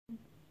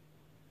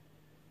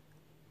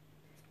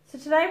So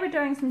today we're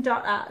doing some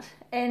dot art,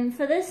 and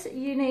for this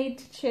you need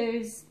to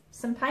choose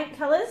some paint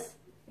colours.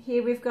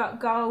 Here we've got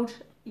gold,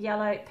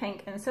 yellow,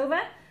 pink and silver.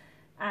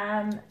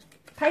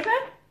 Paper,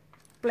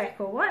 black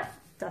or white,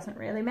 doesn't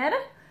really matter.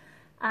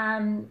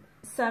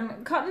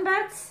 Some cotton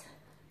buds,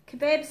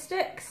 kebab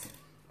sticks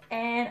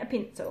and a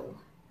pencil.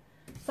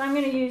 So I'm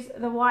going to use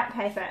the white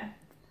paper.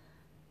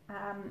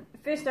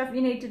 First off,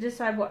 you need to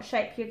decide what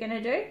shape you're going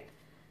to do.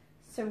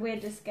 So we're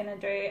just going to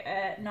do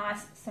a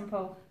nice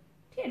simple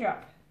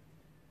teardrop.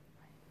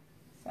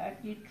 So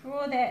you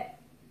draw that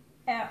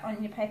out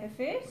on your paper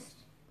first.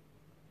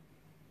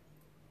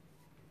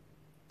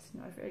 It's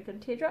not a very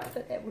good teardrop,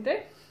 but that will do.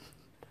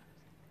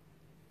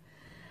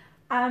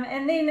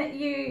 And then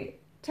you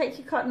take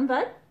your cotton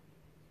bud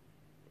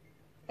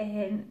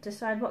and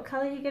decide what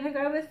colour you're going to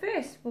go with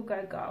first. We'll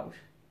go gold.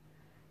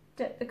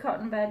 Dip the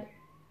cotton bud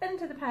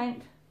into the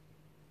paint.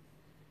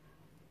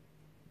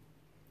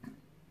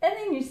 And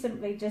then you're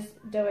simply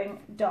just doing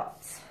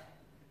dots.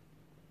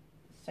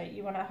 So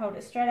you want to hold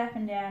it straight up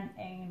and down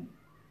and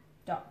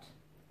dot.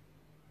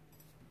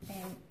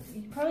 And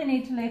you probably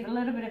need to leave a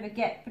little bit of a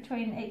gap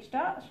between each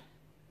dot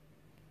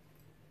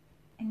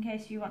in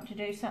case you want to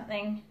do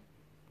something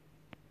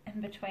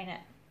in between it.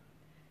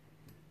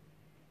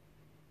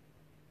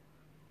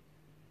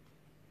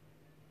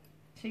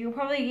 So you'll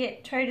probably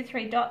get 2 to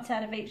 3 dots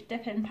out of each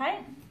dip in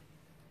paint.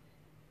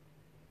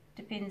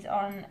 Depends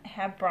on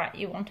how bright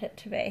you want it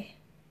to be.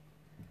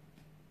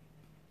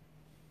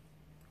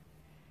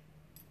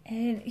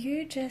 And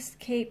you just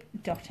keep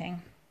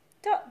dotting.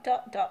 Dot,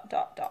 dot, dot,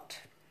 dot, dot.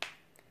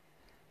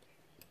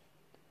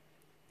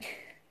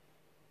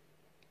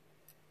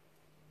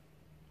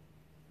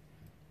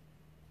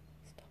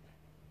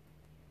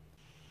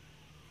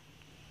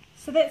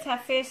 So that's our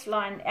first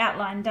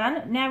outline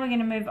done. Now we're going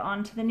to move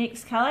on to the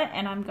next colour,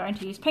 and I'm going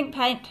to use pink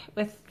paint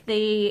with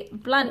the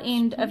blunt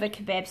end of a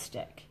kebab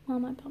stick.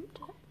 Mum, I bumped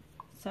it.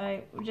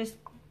 So we'll just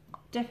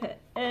dip it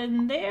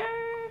in there.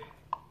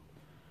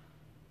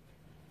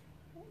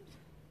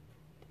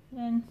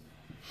 In,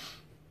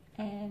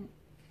 and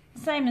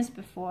same as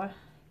before,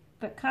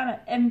 but kind of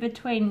in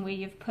between where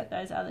you've put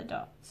those other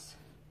dots.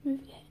 Move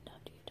your hand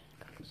after you've done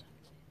a couple so I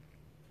can see.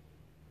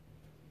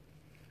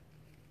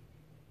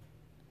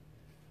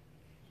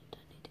 You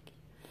don't need to keep.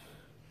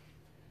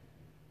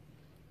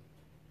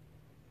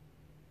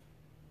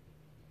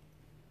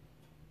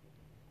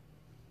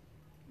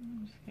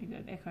 I'm just going to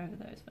go back over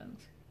those ones.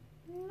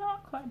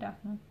 Not quite dark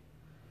enough.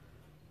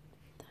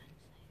 Don't say that.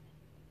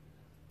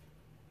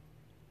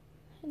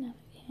 And now move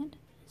your hand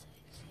so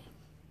you can see.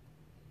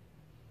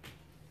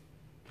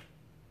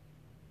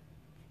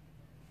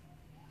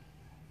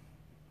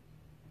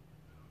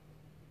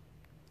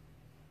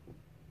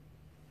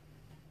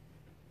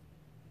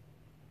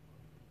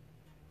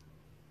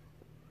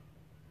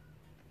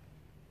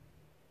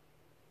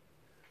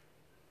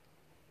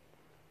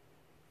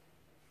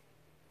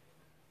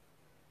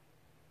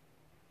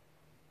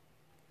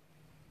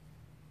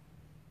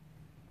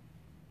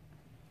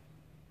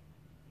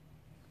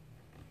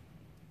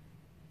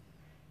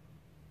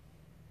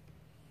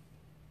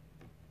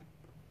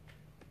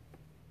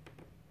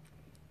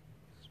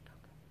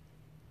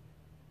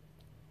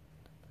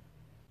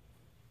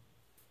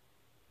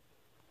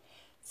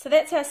 So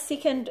that's our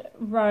second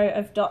row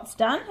of dots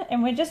done,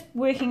 and we're just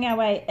working our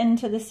way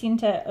into the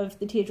centre of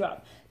the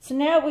teardrop. So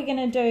now we're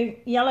going to do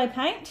yellow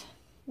paint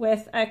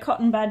with a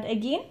cotton bud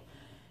again,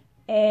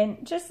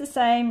 and just the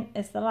same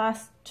as the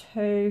last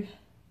 2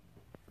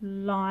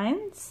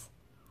 lines.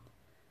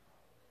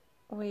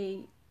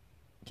 We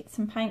get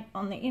some paint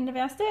on the end of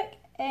our stick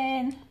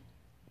and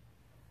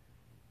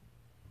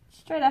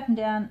straight up and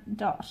down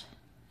dot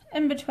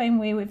in between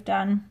where we've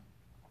done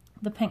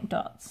the pink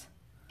dots.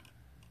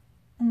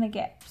 In the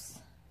gaps.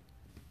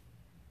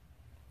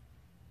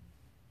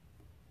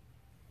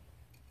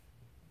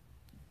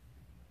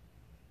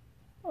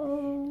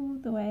 All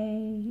the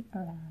way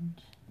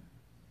around.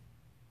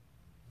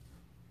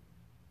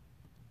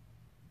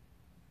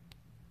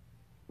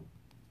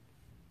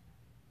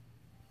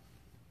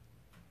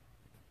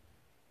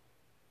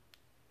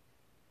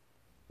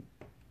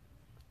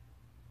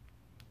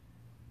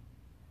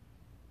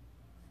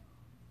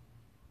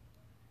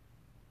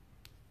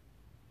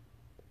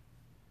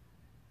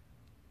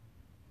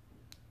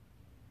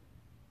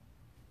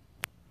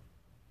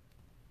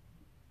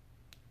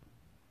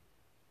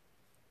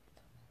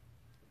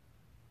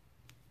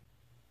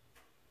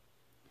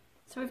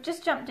 So we've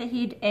just jumped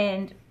ahead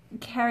and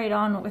carried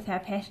on with our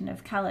pattern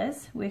of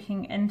colours,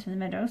 working into the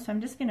middle. So I'm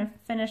just going to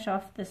finish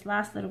off this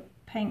last little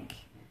pink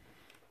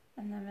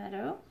in the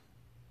middle.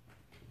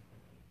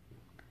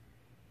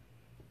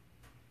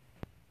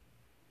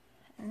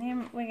 And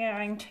then we're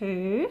going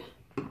to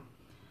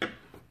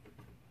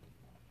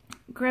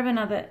grab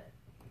another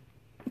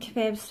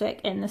kebab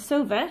stick and the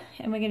silver,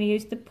 and we're going to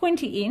use the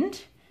pointy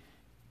end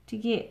to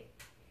get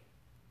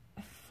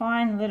a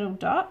fine little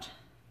dot.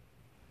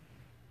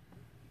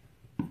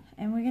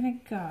 And we're going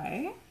to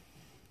go,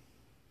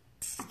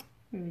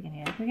 where are we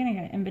going to go? We're going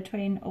to go in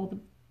between all the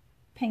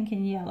pink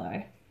and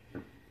yellow.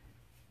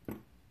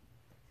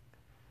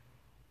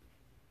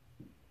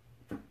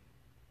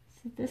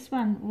 So this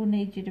one will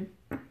need you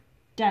to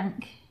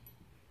dunk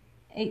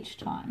each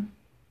time.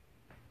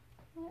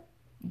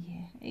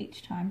 Yeah,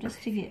 each time,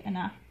 just to get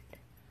enough.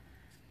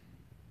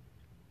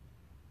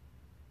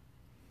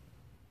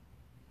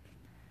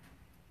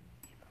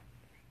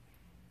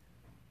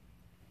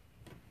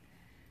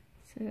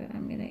 So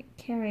I'm going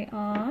to carry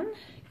on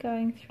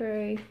going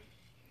through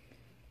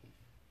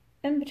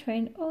in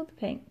between all the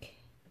pink.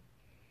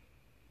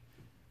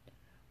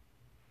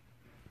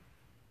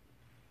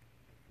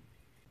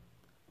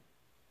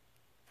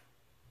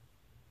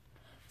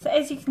 So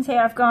as you can see,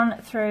 I've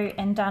gone through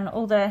and done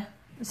all the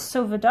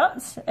silver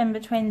dots in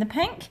between the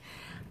pink.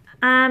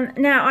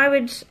 Now I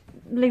would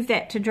leave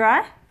that to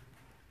dry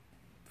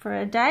for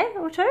a day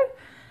or two.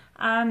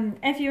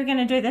 If you were going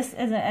to do this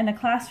in a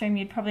classroom,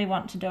 you'd probably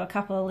want to do a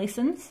couple of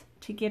lessons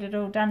to get it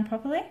all done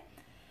properly.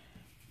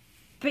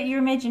 But your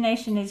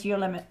imagination is your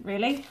limit,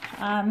 really.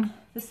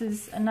 This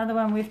is another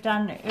one we've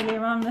done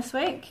earlier on this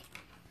week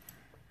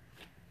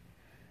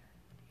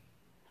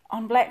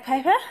on black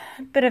paper,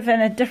 a bit of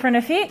a different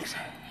effect.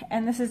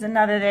 And this is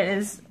another that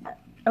is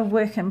a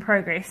work in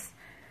progress.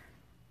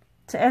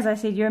 So as I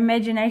said, your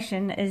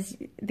imagination is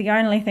the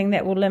only thing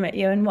that will limit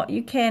you in what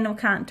you can or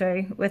can't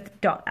do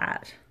with dot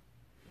art.